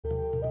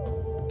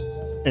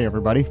Hey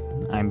everybody,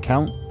 I'm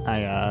Count.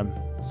 I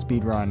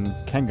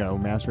speedrun Kengo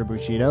Master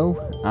Bushido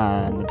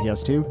on the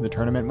PS2, the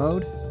tournament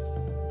mode.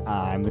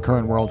 I'm the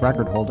current world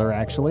record holder,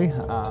 actually.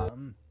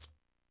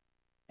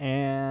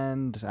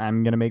 And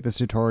I'm going to make this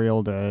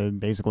tutorial to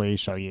basically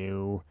show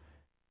you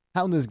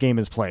how this game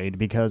is played,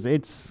 because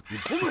it's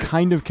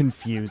kind of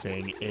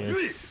confusing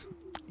if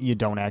you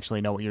don't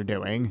actually know what you're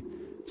doing.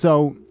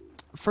 So,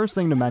 first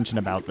thing to mention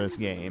about this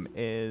game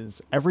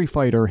is every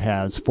fighter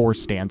has 4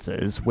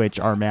 stances, which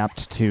are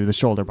mapped to the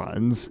shoulder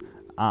buttons.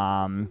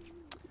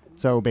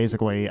 So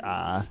basically,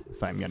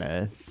 if I'm going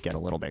to get a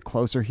little bit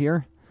closer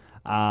here,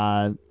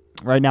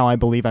 right now I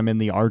believe I'm in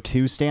the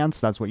R2 stance.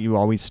 That's what you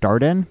always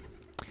start in.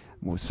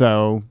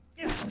 So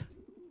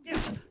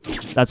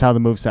that's how the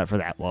moveset for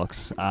that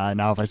looks.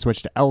 Now if I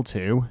switch to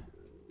L2,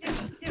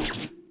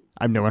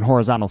 I'm doing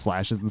horizontal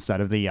slashes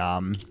instead of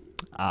the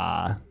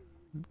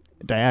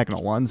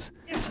diagonal ones.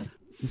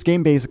 This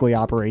game basically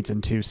operates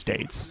in 2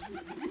 states.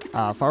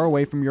 Far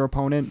away from your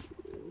opponent,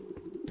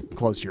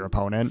 close to your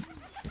opponent.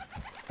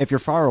 If you're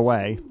far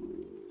away,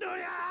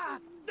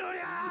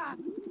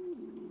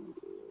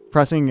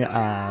 pressing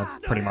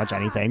pretty much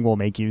anything will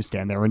make you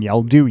stand there and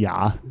yell, "Do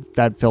ya!"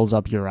 That fills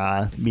up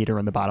your meter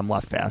in the bottom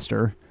left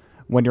faster.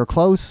 When you're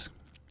close,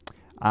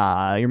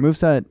 your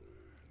moveset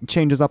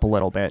changes up a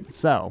little bit.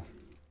 So,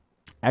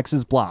 X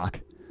is block,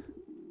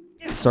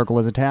 circle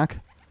is attack,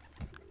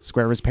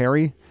 square is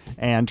parry,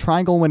 and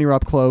triangle when you're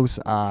up close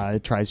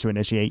tries to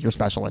initiate your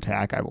special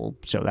attack. I will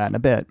show that in a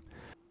bit.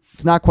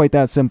 It's not quite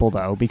that simple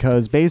though,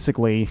 because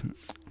basically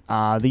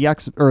the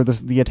X or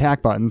the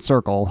attack button,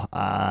 circle,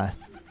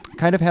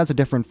 kind of has a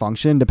different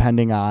function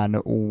depending on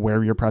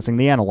where you're pressing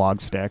the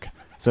analog stick.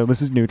 So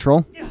this is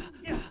neutral,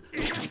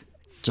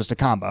 just a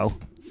combo.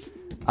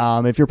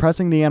 If you're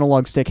pressing the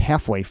analog stick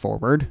halfway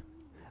forward,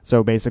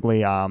 so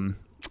basically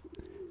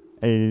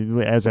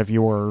as if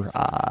you were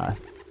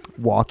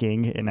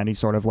walking in any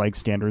sort of like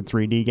standard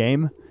 3D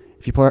game,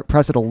 if you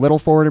press it a little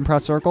forward and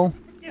press circle,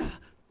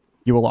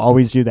 you will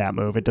always do that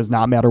move. It does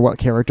not matter what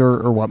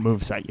character or what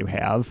moveset you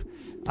have.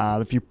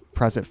 If you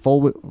press it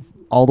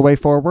all the way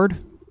forward,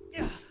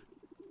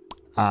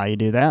 you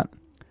do that.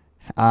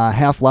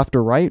 Half left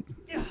or right,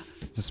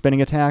 it's a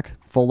spinning attack.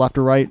 Full left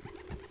or right,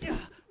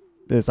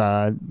 there's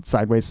a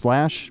sideways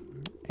slash.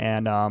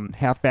 And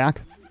half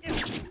back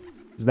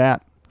is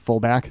that. Full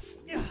back,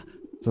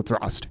 it's a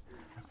thrust.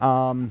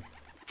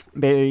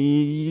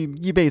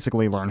 You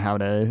basically learn how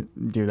to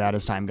do that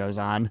as time goes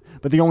on,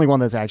 but the only one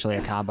that's actually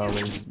a combo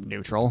is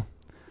neutral.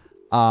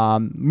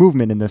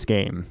 Movement in this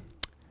game.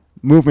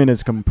 Movement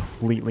is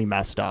completely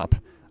messed up.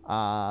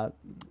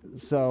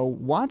 So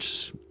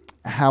watch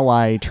how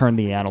I turn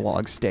the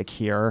analog stick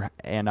here,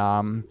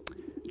 and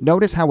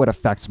notice how it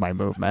affects my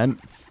movement.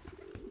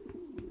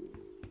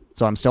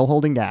 So I'm still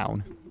holding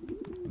down.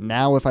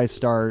 Now if I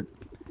start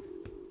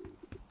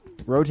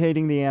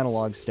rotating the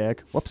analog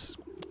stick, whoops,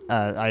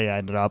 I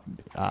ended up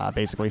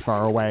basically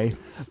far away.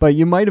 But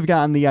you might have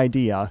gotten the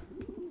idea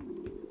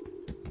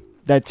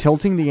that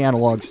tilting the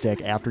analog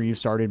stick after you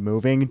started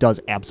moving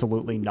does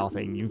absolutely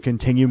nothing. You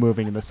continue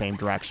moving in the same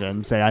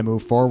direction. Say I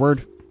move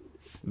forward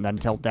and then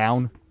tilt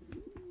down.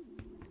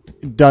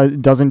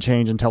 Doesn't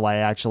change until I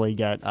actually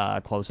get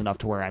close enough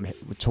to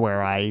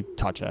where I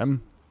touch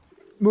him.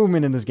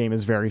 Movement in this game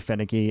is very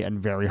finicky and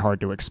very hard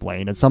to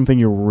explain. It's something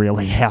you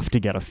really have to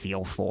get a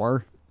feel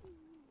for.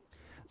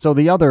 So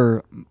the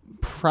other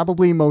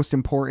probably most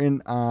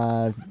important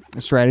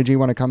strategy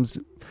when it comes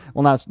to,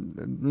 well,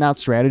 not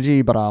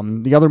strategy, but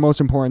the other most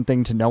important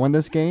thing to know in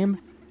this game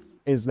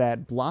is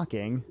that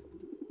blocking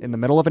in the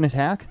middle of an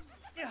attack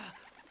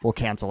will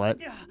cancel it.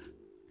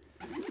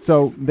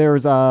 So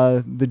there's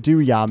the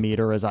do-ya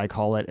meter, as I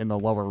call it, in the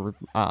lower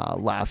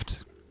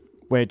left,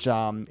 which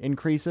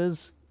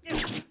increases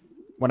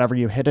whenever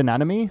you hit an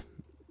enemy,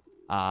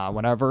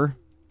 whenever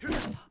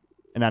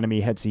an enemy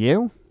hits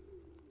you,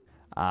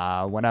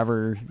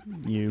 whenever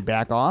you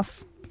back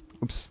off,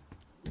 oops,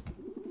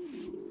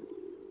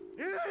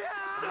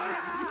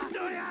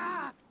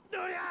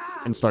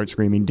 and start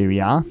screaming "do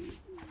ya,"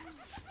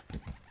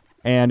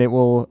 and it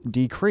will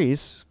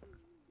decrease.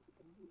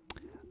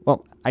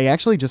 Well, I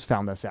actually just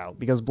found this out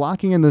because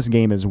blocking in this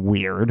game is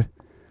weird.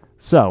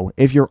 So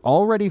if you're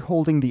already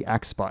holding the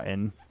X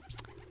button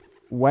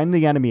when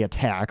the enemy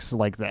attacks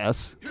like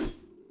this,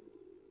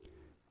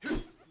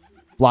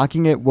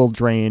 blocking it will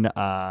drain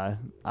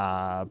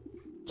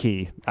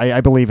key.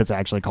 I believe it's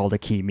actually called a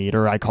key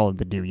meter. I call it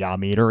the do-ya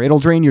meter. It'll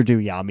drain your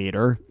do-ya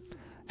meter.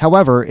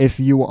 However, if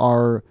you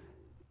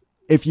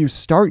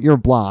start your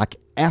block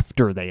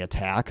after they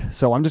attack,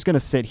 so I'm just going to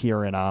sit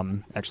here and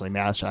actually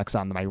mash X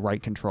on my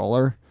right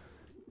controller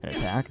and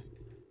attack.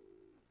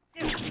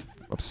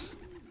 Whoops.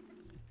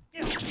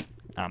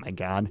 Oh my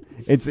god.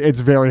 It's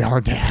very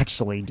hard to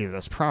actually do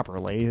this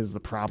properly is the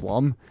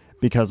problem,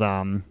 because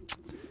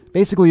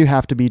basically you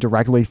have to be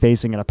directly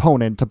facing an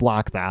opponent to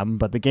block them,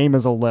 but the game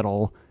is a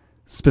little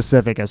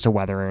specific as to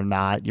whether or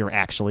not you're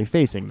actually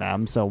facing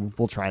them, so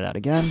we'll try that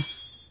again.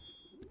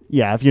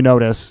 Yeah, if you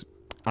notice,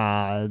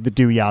 the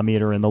do-ya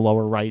meter in the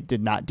lower right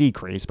did not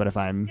decrease, but if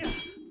I'm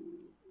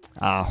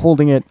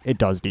Holding it, it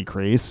does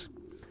decrease.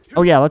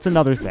 Oh yeah, that's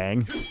another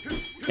thing.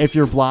 If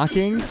you're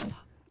blocking,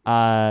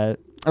 or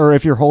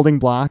if you're holding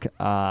block,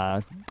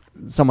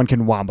 someone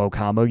can wombo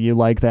combo you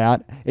like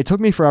that. It took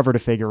me forever to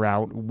figure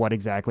out what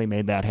exactly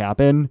made that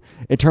happen.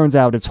 It turns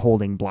out it's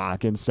holding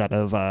block instead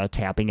of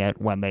tapping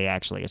it when they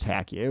actually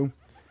attack you.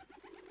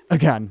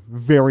 Again,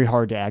 very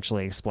hard to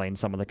actually explain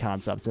some of the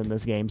concepts in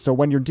this game. So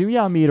when your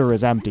Duya meter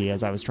is empty,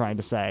 as I was trying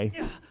to say,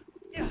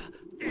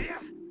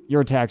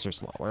 your attacks are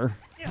slower.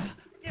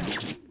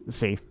 Let's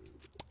see.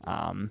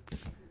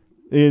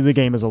 The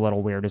game is a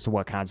little weird as to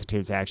what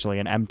constitutes actually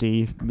an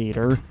empty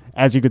meter.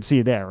 As you could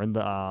see there, in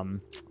the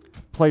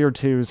player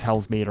 2's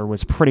health meter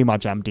was pretty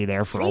much empty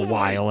there for a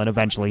while, and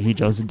eventually he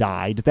just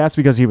died. That's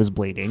because he was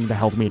bleeding. The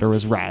health meter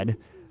was red.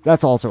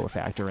 That's also a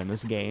factor in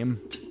this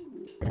game.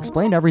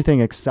 Explained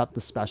everything except the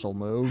special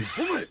moves.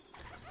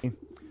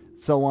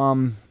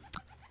 So,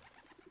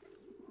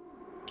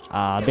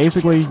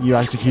 basically, you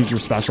execute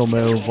your special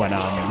move when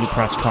you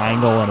press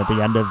triangle, and at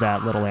the end of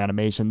that little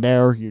animation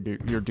there, your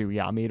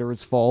Duya meter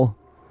is full.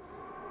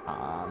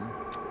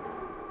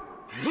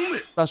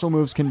 Special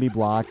moves can be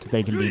blocked,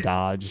 they can be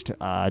dodged,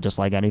 just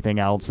like anything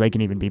else. They can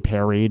even be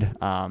parried.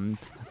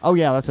 Oh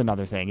yeah, that's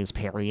another thing, is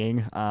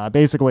parrying.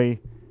 Basically,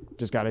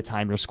 just gotta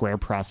time your square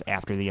press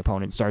after the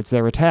opponent starts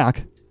their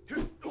attack.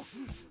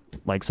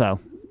 Like so.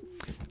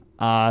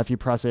 If you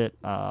press it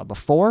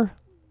before,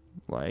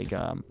 like,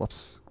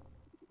 whoops.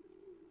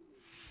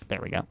 There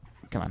we go.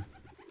 Come on.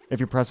 If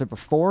you press it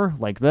before,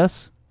 like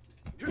this,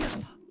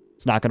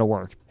 it's not gonna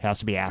work. It has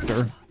to be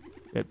after.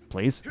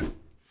 Please.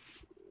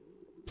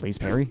 Please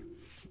parry.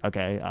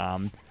 Okay,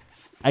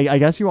 I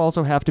guess you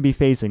also have to be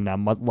facing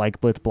them, like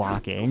with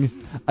blocking.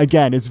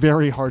 Again, it's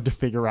very hard to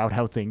figure out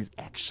how things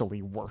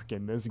actually work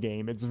in this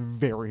game. It's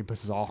very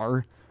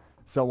bizarre.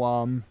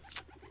 So,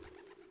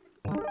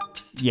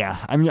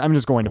 yeah, I'm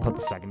just going to put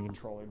the second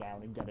controller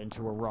down and get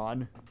into a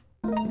run.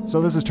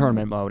 So this is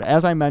tournament mode.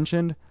 As I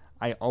mentioned,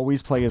 I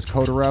always play as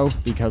Kotaro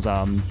because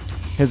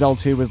his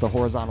L2 is the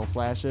horizontal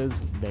slashes.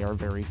 They are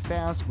very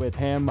fast with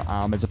him,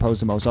 as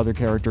opposed to most other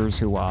characters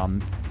who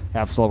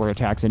have slower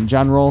attacks in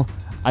general.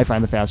 I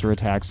find the faster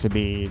attacks to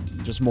be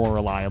just more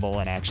reliable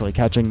and actually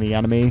catching the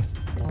enemy.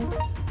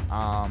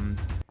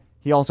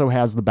 He also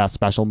has the best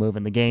special move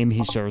in the game.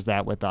 He shares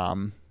that with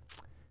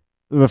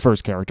the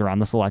first character on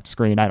the select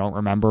screen. I don't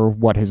remember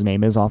what his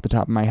name is off the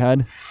top of my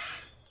head.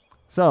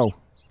 So,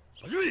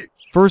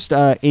 first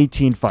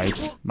 18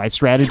 fights. My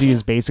strategy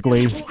is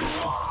basically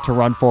to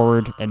run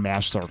forward and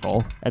mash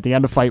circle. At the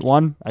end of fight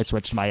 1, I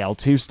switch to my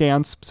L2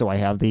 stance, so I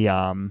have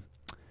the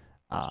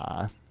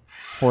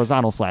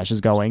horizontal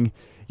slashes going.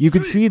 You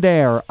can see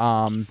there,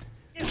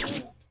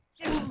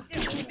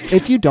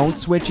 if you don't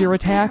switch your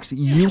attacks,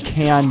 you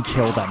can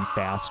kill them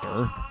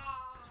faster.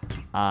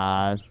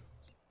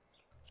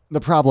 The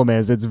problem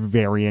is it's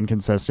very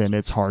inconsistent.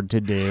 It's hard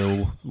to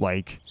do,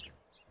 like,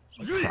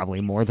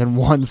 probably more than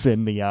once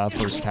in the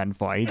first 10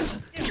 fights.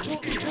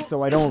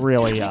 So I don't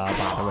really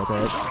bother with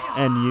it.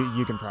 And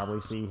you can probably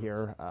see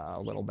here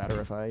a little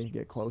better if I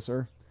get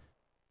closer.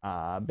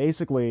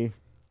 Basically,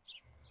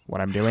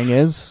 what I'm doing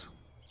is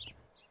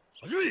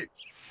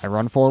I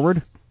run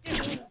forward.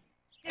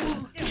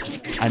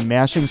 I'm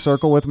mashing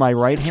circle with my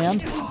right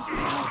hand.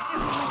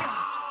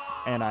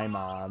 And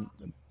I'm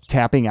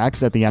tapping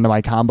X at the end of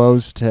my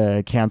combos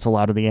to cancel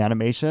out of the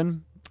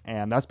animation.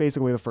 And that's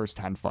basically the first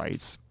 10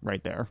 fights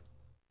right there.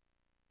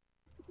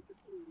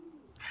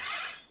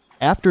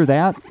 After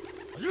that,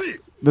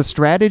 the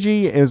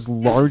strategy is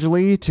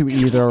largely to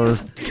either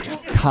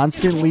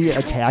constantly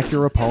attack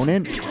your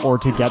opponent or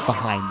to get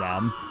behind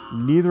them,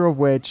 neither of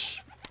which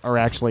are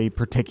actually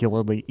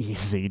particularly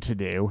easy to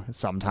do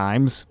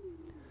sometimes.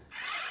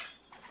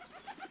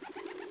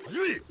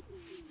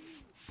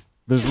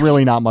 There's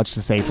really not much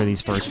to say for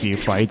these first few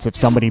fights. If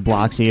somebody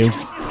blocks you,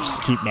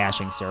 just keep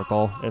mashing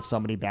circle. If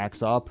somebody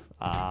backs up,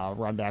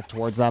 run back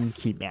towards them,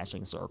 keep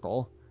mashing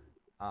circle.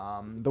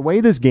 The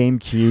way this game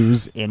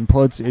cues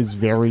inputs is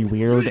very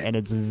weird, and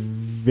it's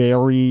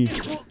very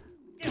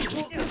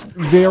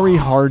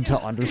hard to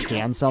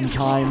understand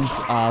sometimes.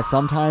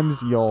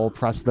 Sometimes you'll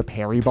press the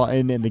parry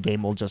button and the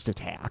game will just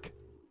attack.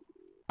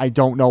 I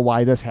don't know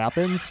why this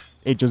happens.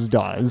 It just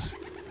does.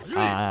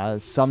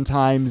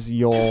 Sometimes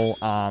you'll...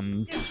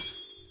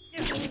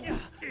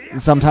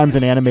 sometimes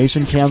an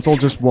animation cancel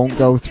just won't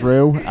go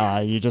through.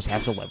 You just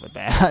have to live with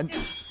that.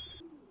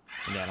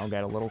 Again, I'll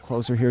get a little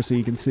closer here so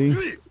you can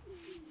see.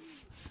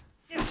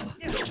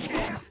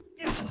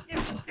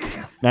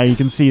 Now you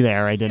can see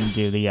there I didn't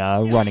do the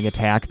running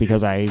attack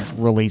because I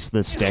released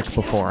the stick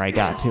before I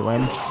got to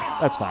him.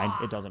 That's fine.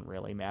 It doesn't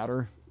really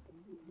matter.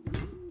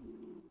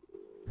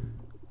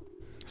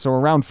 So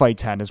around fight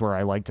 10 is where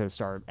I like to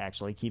start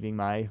actually keeping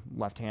my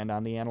left hand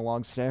on the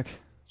analog stick.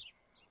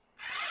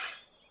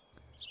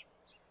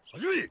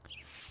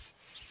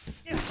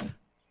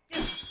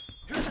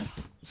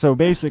 So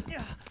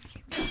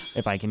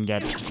if I can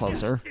get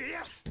closer.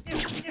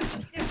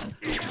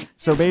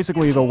 So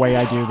basically the way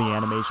I do the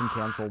animation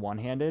cancel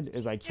one-handed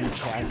is I keep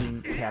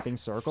tapping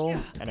circle,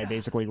 and I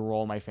basically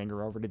roll my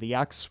finger over to the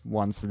X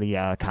once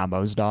the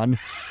combo's done.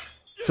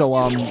 So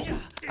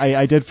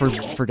I did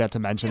forget to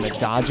mention that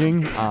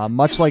dodging,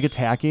 much like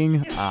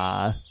attacking,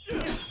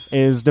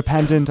 is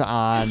dependent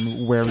on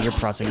where you're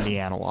pressing the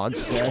analog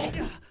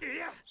stick.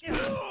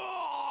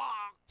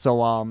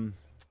 So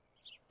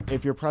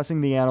if you're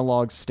pressing the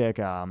analog stick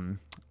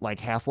like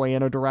halfway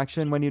in a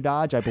direction when you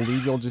dodge, I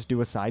believe you'll just do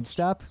a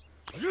sidestep.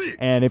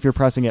 And if you're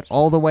pressing it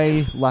all the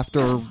way left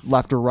or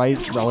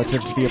right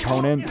relative to the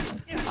opponent,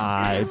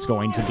 it's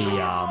going to be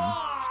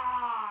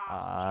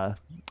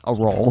a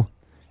roll.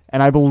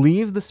 And I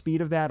believe the speed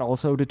of that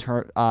also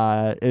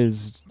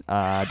is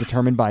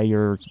determined by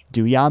your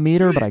do-ya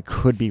meter, but I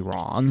could be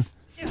wrong.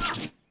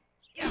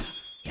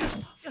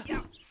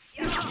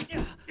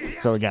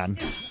 So again,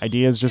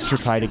 idea is just to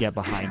try to get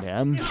behind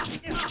him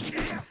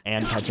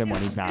and catch him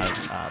when he's not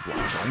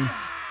blocking.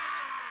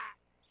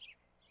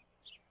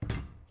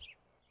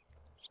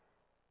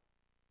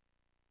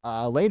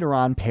 Later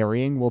on,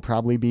 parrying will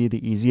probably be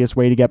the easiest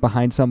way to get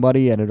behind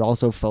somebody, and it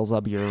also fills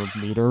up your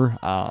meter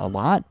a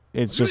lot.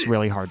 It's just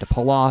really hard to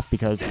pull off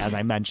because, as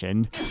I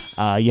mentioned,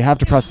 you have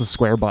to press the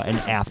square button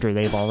after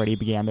they've already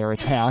began their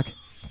attack.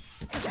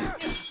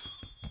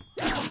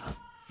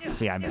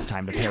 See, I missed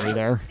time to parry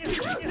there.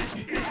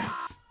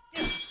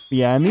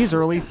 Yeah, in these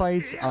early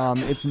fights,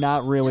 it's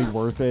not really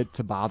worth it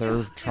to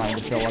bother trying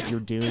to fill up your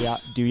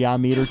do-ya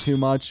meter too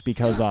much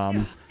because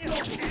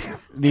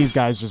these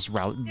guys just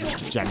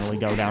generally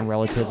go down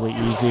relatively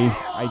easy.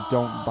 I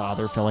don't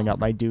bother filling up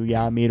my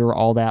do-ya meter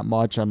all that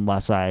much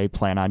unless I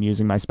plan on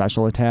using my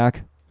special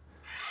attack,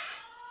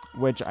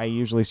 which I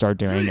usually start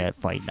doing at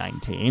fight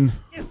 19.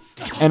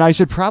 And I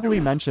should probably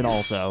mention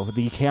also,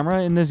 the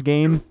camera in this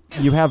game,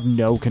 you have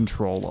no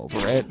control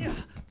over it.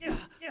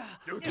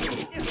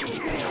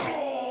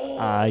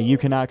 You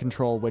cannot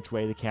control which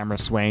way the camera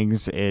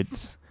swings.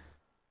 It's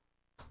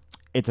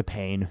a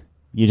pain.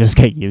 You just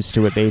get used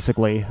to it,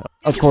 basically.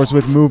 Of course,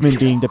 with movement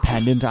being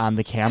dependent on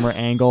the camera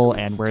angle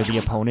and where the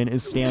opponent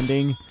is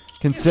standing,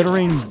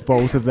 considering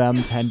both of them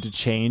tend to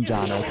change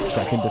on a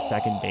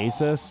second-to-second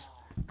basis,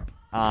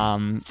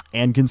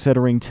 and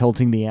considering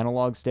tilting the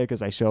analog stick,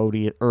 as I showed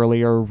you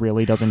earlier,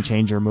 really doesn't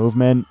change your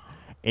movement,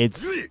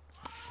 the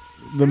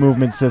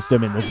movement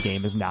system in this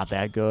game is not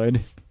that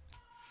good.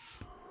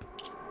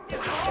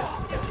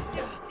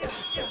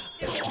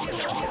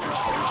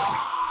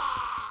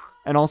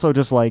 And also,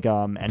 just like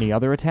any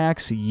other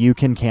attacks, you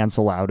can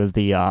cancel out of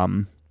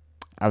the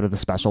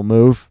special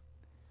move.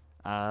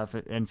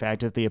 In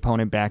fact, if the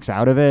opponent backs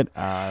out of it,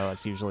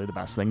 that's usually the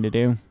best thing to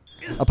do.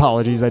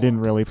 Apologies, I didn't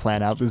really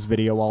plan out this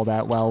video all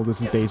that well.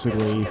 This is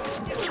basically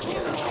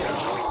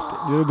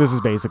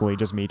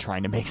just me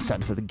trying to make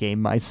sense of the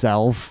game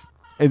myself.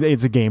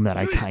 It's a game that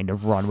I kind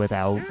of run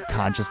without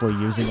consciously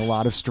using a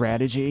lot of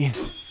strategy.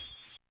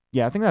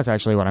 Yeah, I think that's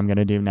actually what I'm going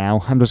to do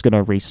now. I'm just going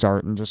to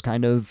restart and just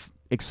kind of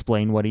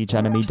explain what each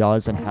enemy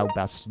does and how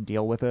best to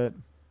deal with it.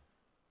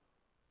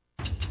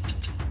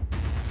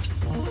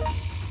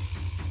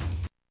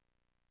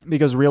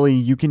 Because really,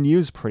 you can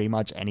use pretty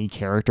much any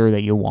character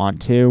that you want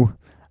to.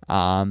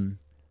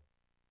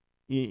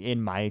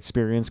 In my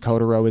experience,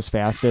 Kotaro is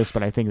fastest,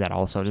 but I think that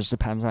also just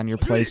depends on your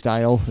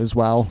playstyle as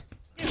well.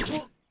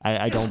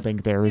 I don't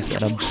think there's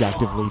an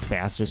objectively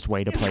fastest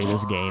way to play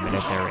this game, and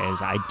if there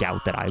is, I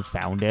doubt that I've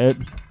found it.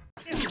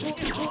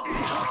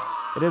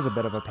 It is a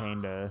bit of a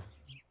pain to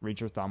reach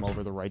your thumb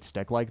over the right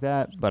stick like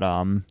that, but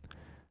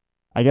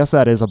I guess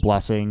that is a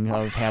blessing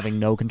of having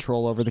no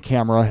control over the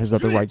camera, is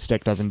that the right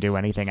stick doesn't do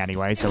anything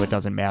anyway, so it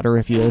doesn't matter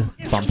if you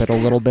bump it a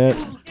little bit.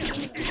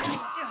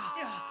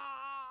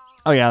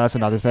 Oh yeah, that's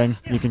another thing.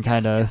 You can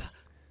kind of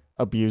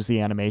abuse the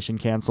animation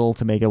cancel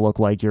to make it look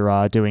like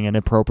you're doing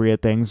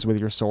inappropriate things with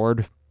your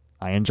sword.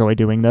 I enjoy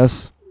doing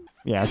this.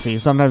 Yeah, see,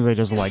 sometimes they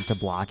just like to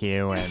block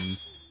you, and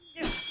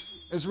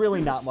there's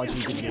really not much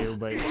you can do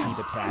but keep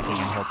attacking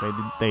and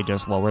hope they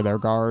just lower their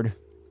guard.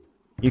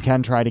 You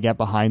can try to get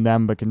behind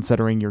them, but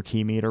considering your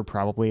key meter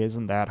probably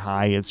isn't that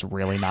high, it's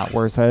really not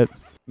worth it.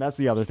 That's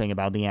the other thing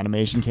about the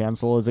animation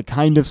cancel, is it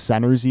kind of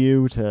centers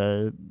you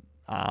to...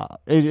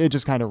 it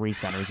just kind of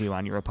recenters you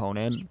on your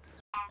opponent.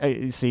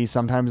 See,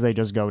 sometimes they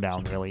just go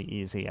down really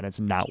easy, and it's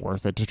not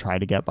worth it to try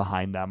to get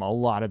behind them. A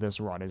lot of this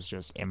run is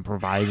just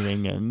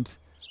improvising and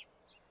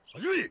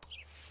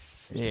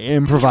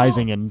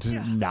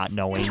not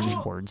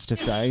knowing words to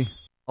say.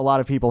 A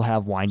lot of people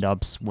have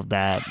wind-ups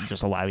that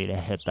just allow you to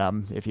hit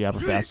them if you have a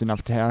fast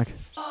enough attack.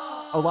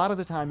 A lot of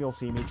the time you'll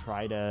see me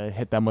try to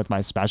hit them with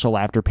my special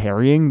after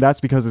parrying. That's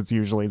because it's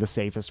usually the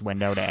safest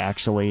window to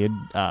actually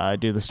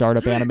do the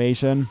startup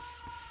animation.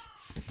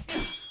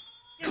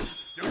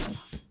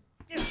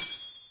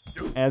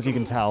 As you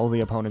can tell,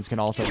 the opponents can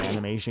also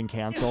animation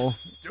cancel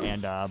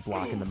and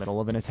block in the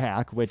middle of an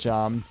attack, which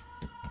is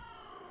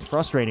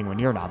frustrating when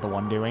you're not the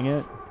one doing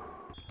it.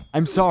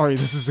 I'm sorry,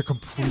 this is a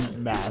complete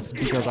mess,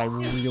 because I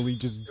really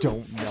just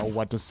don't know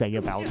what to say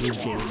about this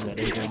game that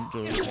isn't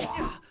just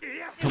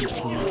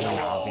completely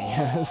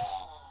obvious.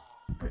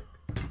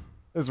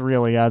 This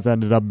really has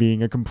ended up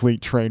being a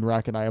complete train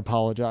wreck, and I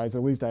apologize.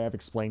 At least I have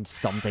explained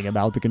something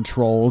about the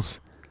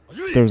controls.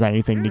 If there's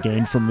anything to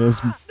gain from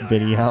this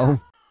video.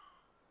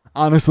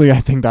 Honestly, I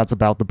think that's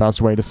about the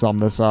best way to sum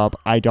this up.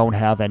 I don't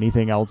have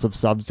anything else of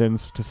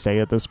substance to say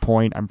at this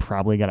point. I'm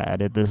probably going to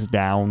edit this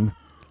down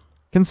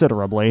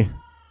considerably.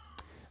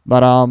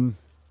 But,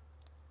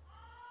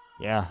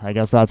 yeah, I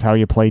guess that's how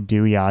you play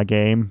Do Ya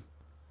game.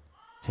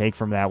 Take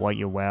from that what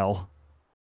you will.